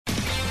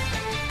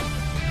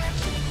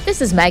This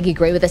is Maggie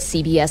Gray with a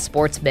CBS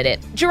Sports Minute.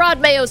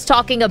 Jerod Mayo's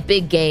talking a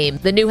big game.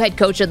 The new head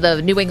coach of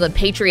the New England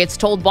Patriots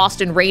told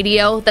Boston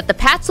Radio that the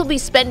Pats will be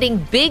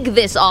spending big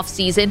this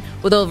offseason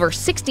with over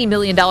 $60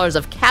 million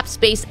of cap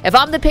space. If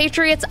I'm the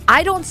Patriots,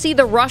 I don't see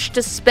the rush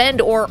to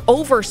spend or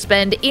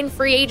overspend in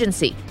free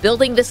agency.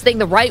 Building this thing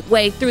the right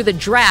way through the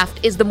draft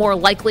is the more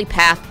likely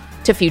path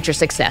to future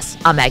success.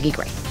 I'm Maggie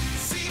Gray.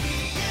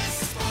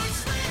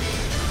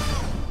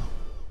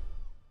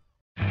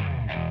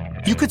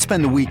 You could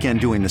spend the weekend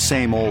doing the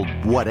same old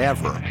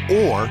whatever,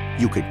 or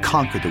you could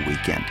conquer the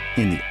weekend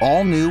in the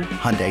all-new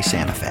Hyundai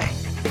Santa Fe.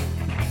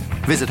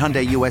 Visit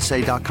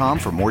HyundaiUSA.com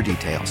for more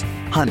details.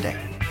 Hyundai,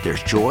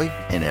 there's joy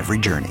in every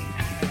journey.